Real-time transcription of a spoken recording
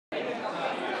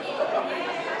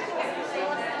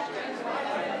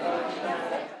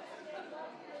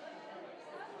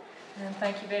and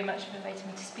thank you very much for inviting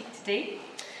me to speak today.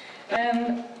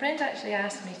 Brenda actually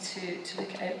asked me to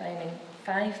look at outlining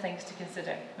 5 things to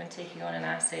consider when taking on an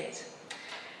asset.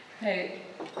 Now,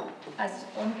 as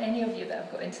on any of you that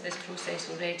have got into this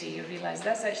process already, you realise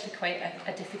that's actually quite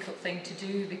a difficult thing to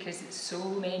do because it's so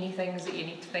many things that you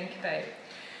need to think about.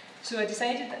 So I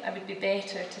decided that I would be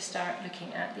better to start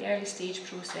looking at the early stage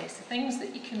process, the things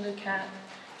that you can look at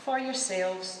for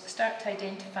yourselves, start to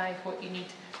identify what you need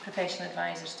professional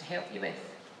advisors to help you with.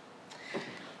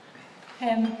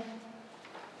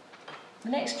 The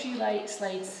next few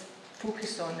slides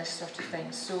focus on this sort of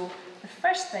thing. So the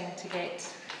first thing to get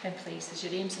in place is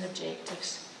your aims and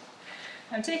objectives.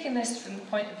 I'm taking this from the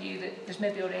point of view that there's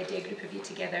maybe already a group of you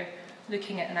together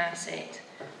looking at an asset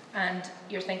and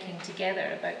you're thinking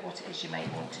together about what it is you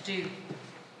might want to do.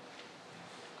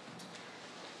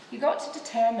 You've got to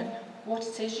determine what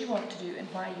it is you want to do and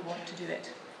why you want to do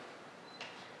it.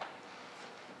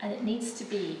 And it needs to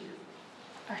be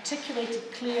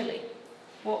articulated clearly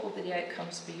what will be the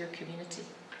outcomes for your community.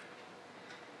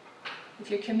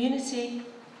 If your community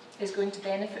is going to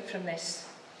benefit from this,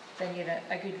 then you're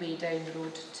a good way down the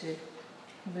road to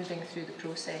moving through the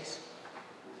process.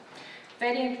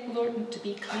 Very important to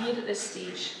be clear at this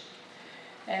stage,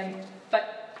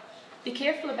 but be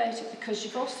careful about it because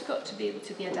you've also got to be able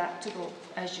to be adaptable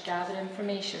as you gather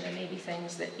information. There may be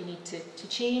things that you need to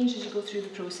change as you go through the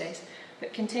process,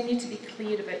 but continue to be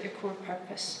clear about your core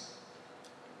purpose.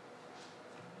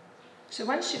 So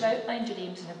once you've outlined your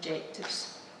aims and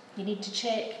objectives, you need to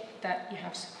check that you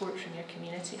have support from your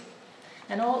community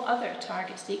and all other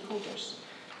target stakeholders.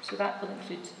 So that will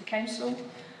include the council,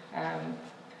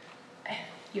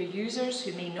 your users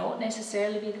who may not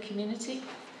necessarily be the community.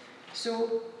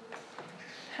 So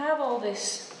have all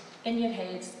this in your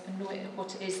heads and know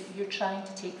what it is that you're trying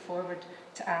to take forward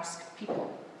to ask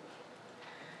people.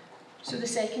 So the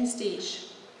second stage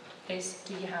is,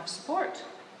 do you have support?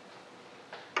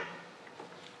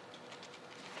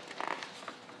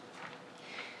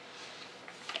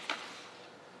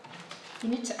 You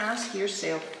need to ask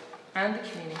yourself and the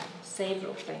community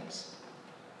several things.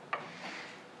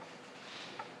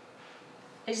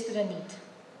 Is there a need?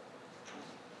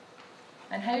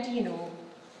 And how do you know?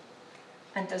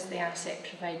 And does the asset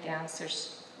provide the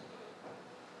answers?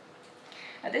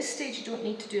 At this stage, you don't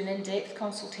need to do an in-depth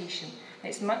consultation.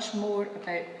 It's much more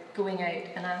about going out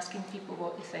and asking people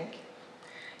what they think.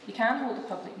 You can hold a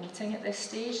public meeting at this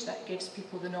stage. That gives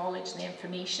people the knowledge and the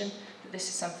information that this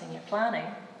is something you're planning.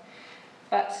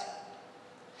 But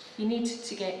you need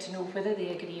to get to know whether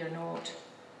they agree or not.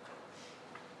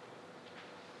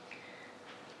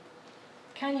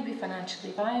 Can you be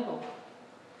financially viable?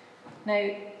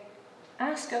 Now,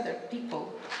 ask other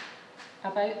people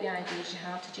about the ideas you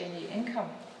have to generate income.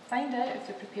 Find out if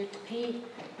they're prepared to pay,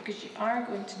 because you are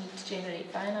going to need to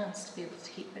generate finance to be able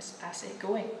to keep this asset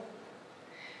going.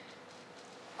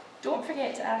 Don't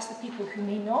forget to ask the people who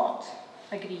may not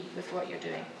agree with what you're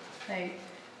doing. Now,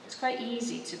 it's quite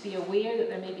easy to be aware that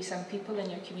there may be some people in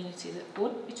your community that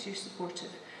won't be too supportive,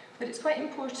 but it's quite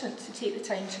important to take the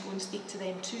time to go and speak to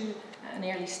them too at an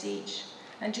early stage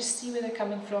and just see where they're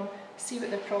coming from, see what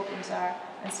their problems are,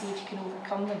 and see if you can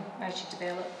overcome them as you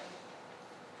develop.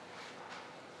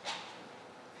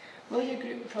 Will your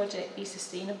group project be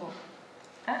sustainable?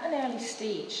 At an early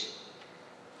stage,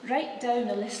 write down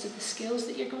a list of the skills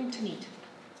that you're going to need.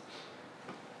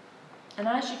 And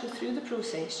as you go through the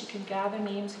process, you can gather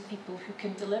names of people who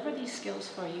can deliver these skills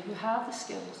for you, who have the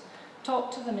skills.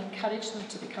 Talk to them, encourage them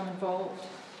to become involved.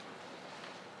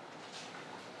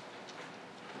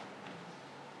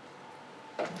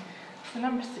 So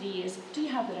number 3 is, do you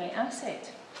have the right asset?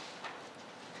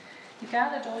 You've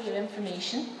gathered all your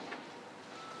information.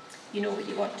 You know what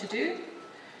you want to do.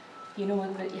 You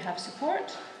know that you have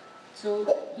support.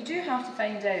 So you do have to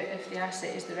find out if the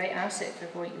asset is the right asset for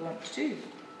what you want to do.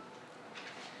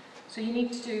 So you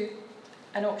need to do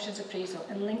an options appraisal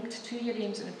and linked to your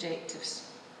aims and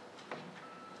objectives.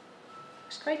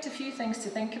 There's quite a few things to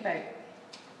think about.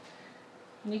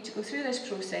 You need to go through this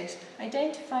process,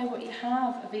 identify what you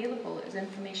have available as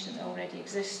information that already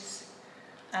exists,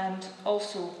 and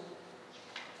also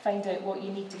find out what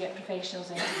you need to get professionals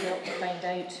in to help you find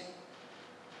out.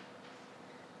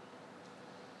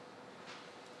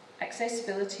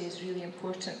 Accessibility is really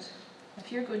important. If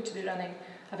you're going to be running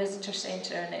a visitor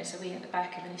centre and it's away at the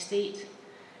back of an estate,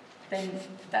 then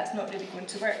that's not really going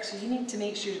to work. So you need to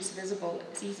make sure it's visible,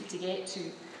 it's easy to get to,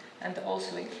 and it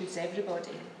also includes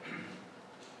everybody.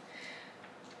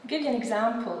 I'll give you an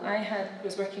example. I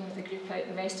was working with a group out in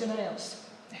the Western Isles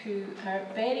who are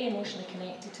very emotionally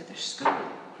connected to their school.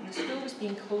 And the school was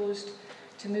being closed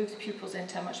to move the pupils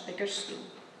into a much bigger school.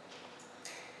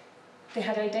 They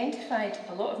had identified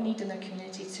a lot of need in their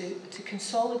community to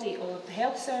consolidate all of the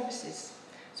health services.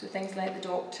 So things like the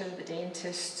doctor, the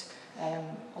dentist,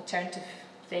 alternative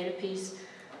therapies,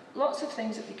 lots of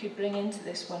things that they could bring into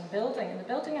this one building. And the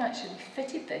building actually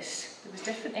fitted this. There was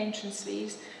different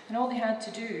entranceways, and all they had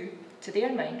to do, to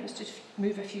their mind, was to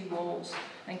move a few walls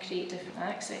and create different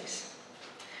access.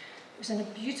 It was in a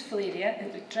beautiful area.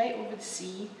 It looked right over the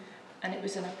sea, and it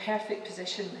was in a perfect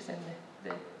position within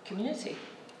the community.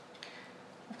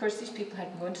 Of course, these people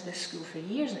had been going to this school for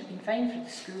years and it had been fine for the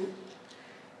school.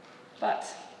 But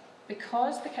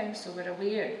because the council were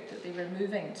aware that they were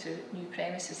moving to new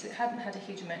premises, it hadn't had a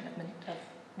huge amount of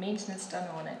maintenance done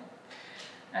on it.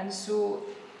 And so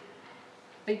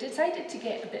they decided to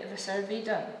get a bit of a survey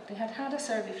done. They had had a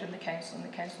survey from the council, and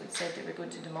the council had said they were going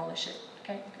to demolish it.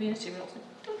 The community were also,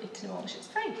 don't need to demolish it, it's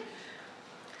fine.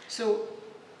 So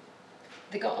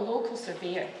they got a local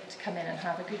surveyor to come in and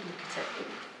have a good look at it.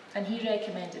 And he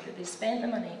recommended that they spend the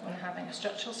money on having a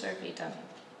structural survey done.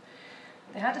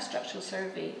 They had a structural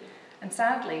survey, and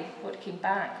sadly what came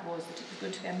back was that it was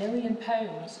going to be £1 million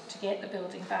to get the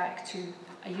building back to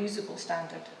a usable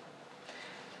standard.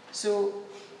 So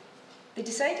they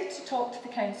decided to talk to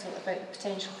the council about the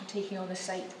potential for taking on the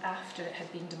site after it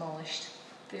had been demolished.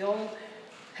 They all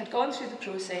had gone through the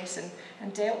process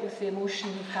and dealt with the emotion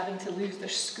of having to lose their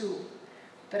school.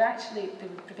 But actually, they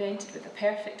were presented with a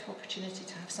perfect opportunity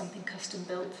to have something custom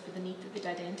built for the need that they'd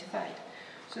identified.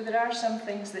 So there are some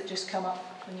things that just come up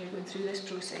when you're going through this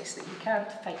process that you can't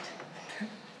fight.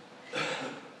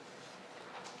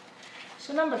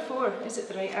 So number 4, is it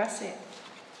the right asset?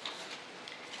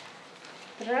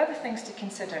 There are other things to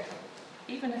consider.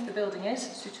 Even if the building is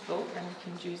suitable and you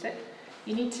can use it,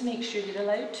 you need to make sure you're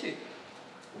allowed to.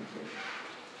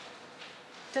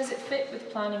 Does it fit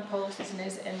with planning policies and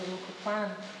is it in the local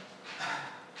plan?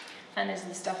 And is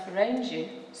the stuff around you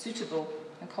suitable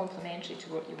and complementary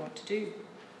to what you want to do?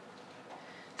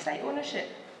 Site ownership.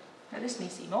 Now this may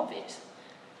seem obvious,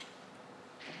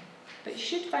 but you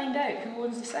should find out who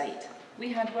owns the site.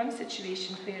 We had one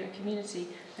situation where a community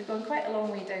had gone quite a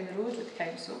long way down the road with the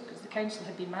council because the council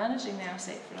had been managing the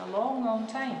asset for a long, long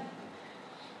time.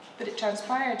 But it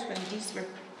transpired when these were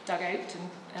dug out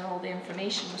and all the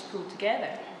information was pulled together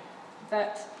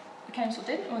that the council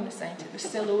didn't own the site. It was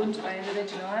still owned by the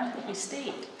original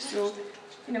estate. So,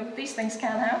 you know, these things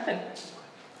can happen.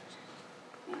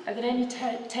 Are there any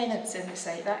tenants in the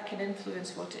site? That can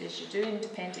influence what it is you're doing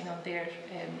depending on their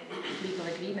legal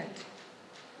agreement.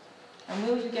 And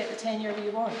will you get the tenure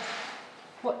you want?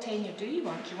 What tenure do you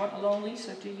want? Do you want a long lease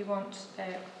or do you want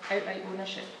outright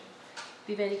ownership?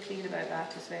 Be very clear about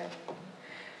that as well.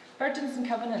 Burdens and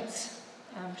covenants.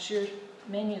 I'm sure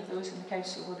many of those in the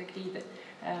council will agree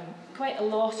that quite a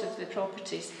lot of the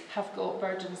properties have got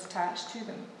burdens attached to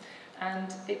them.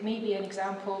 And it may be an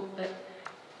example that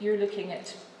you're looking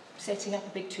at setting up a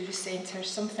big tourist centre,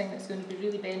 something that's going to be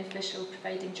really beneficial,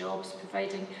 providing jobs,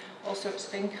 providing all sorts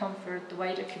of income for the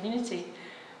wider community.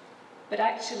 But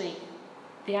actually,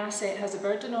 the asset has a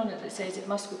burden on it that says it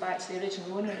must go back to the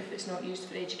original owner if it's not used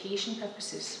for education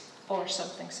purposes or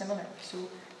something similar. So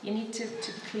you need to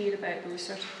be clear about those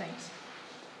sort of things.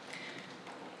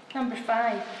 Number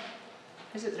 5,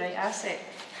 is it the right asset?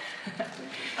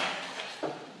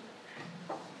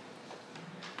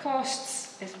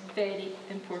 Costs is very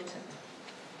important.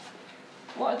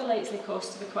 What are the likely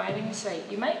costs of acquiring a site?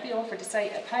 You might be offered a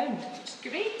site at £1, which is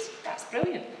great, that's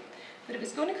brilliant. But if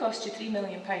it's going to cost you £3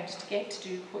 million to get to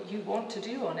do what you want to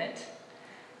do on it,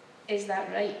 is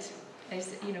that right?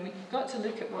 You know, you've got to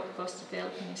look at what the cost of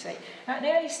developing a site. At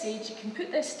an early stage, you can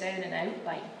put this down and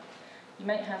outline. You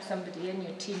might have somebody in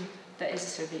your team that is a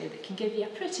surveyor that can give you a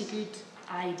pretty good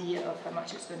idea of how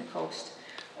much it's going to cost.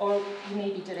 Or you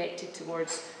may be directed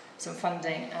towards some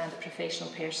funding and a professional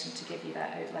person to give you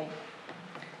that outline.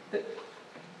 But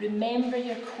remember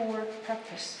your core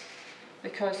purpose,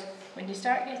 because when you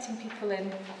start getting people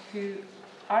in who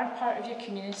aren't part of your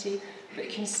community but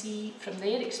can see from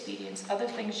their experience other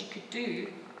things you could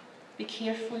do, be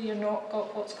careful you're not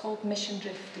got what's called mission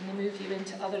drift and they move you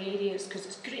into other areas, because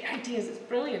it's great ideas, it's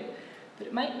brilliant, but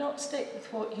it might not stick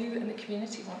with what you and the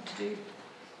community want to do.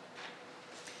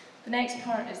 The next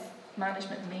part is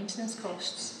management and maintenance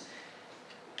costs.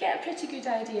 Get a pretty good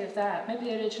idea of that. Maybe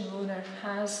the original owner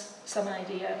has some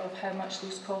idea of how much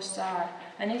those costs are,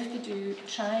 and if they do,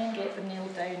 try and get them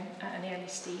nailed down at an early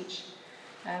stage.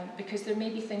 Because there may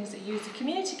be things that you as a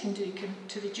community can do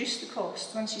to reduce the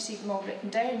costs. Once you see them all written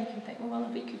down, you can think, oh, well,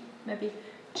 we could maybe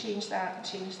change that and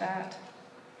change that.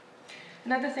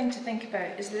 Another thing to think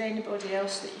about, is there anybody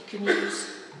else that you can use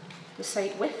the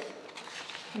site with?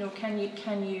 You know, can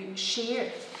you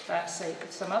share that site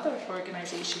with some other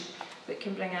organisation that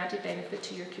can bring added benefit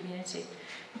to your community.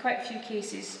 In quite a few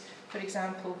cases, for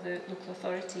example, the local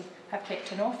authority have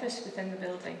kept an office within the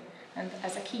building, and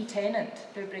as a key tenant,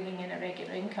 they're bringing in a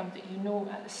regular income that you know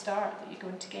at the start that you're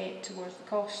going to get towards the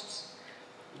costs.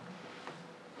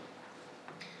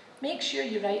 Make sure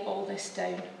you write all this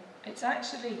down. It's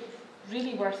actually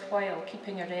really worthwhile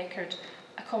keeping a record,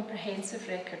 a comprehensive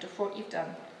record of what you've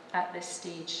done at this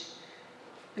stage,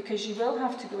 because you will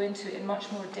have to go into it in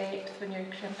much more depth when you're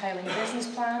compiling a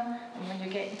business plan and when you're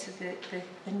getting to the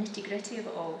nitty-gritty of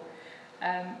it all.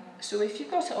 So if you've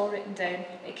got it all written down,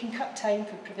 it can cut time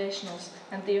for professionals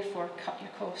and therefore cut your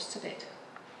costs a bit.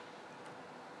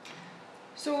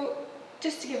 So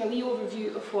just to give a wee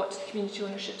overview of what the Community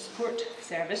Ownership Support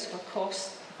Service, or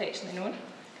Coss affectionately known,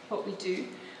 what we do,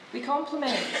 we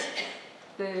complement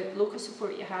the local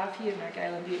support you have here in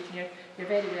Argyll and Bute, and you're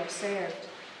very well served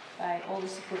by all the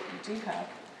support you do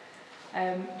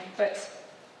have. But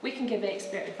we can give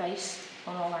expert advice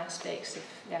on all aspects of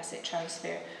the asset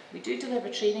transfer. We do deliver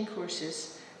training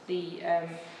courses. The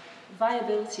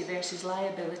viability versus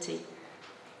liability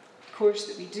course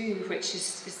that we do, which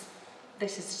is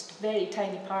this is just a very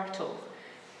tiny part of,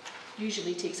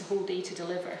 usually takes a whole day to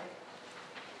deliver.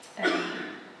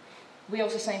 We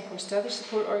also signpost to other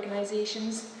support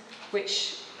organisations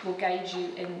which will guide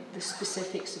you in the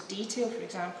specifics of detail. For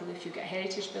example, if you've got a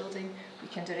heritage building, we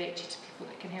can direct you to people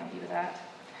that can help you with that.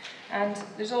 And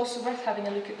there's also worth having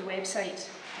a look at the website,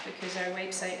 because our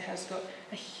website has got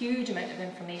a huge amount of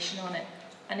information on it,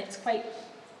 and it's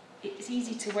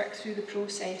easy to work through the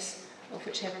process of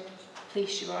whichever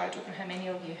place you are. I don't know how many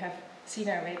of you have seen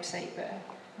our website, but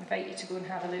I invite you to go and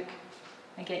have a look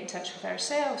and get in touch with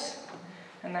ourselves,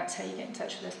 and that's how you get in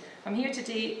touch with us. I'm here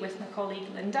today with my colleague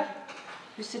Linda,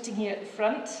 who's sitting here at the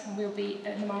front, and we'll be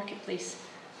in the marketplace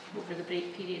over the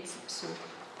break periods, so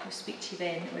we'll speak to you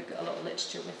then. We've got a lot of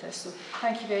literature with us, so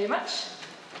thank you very much.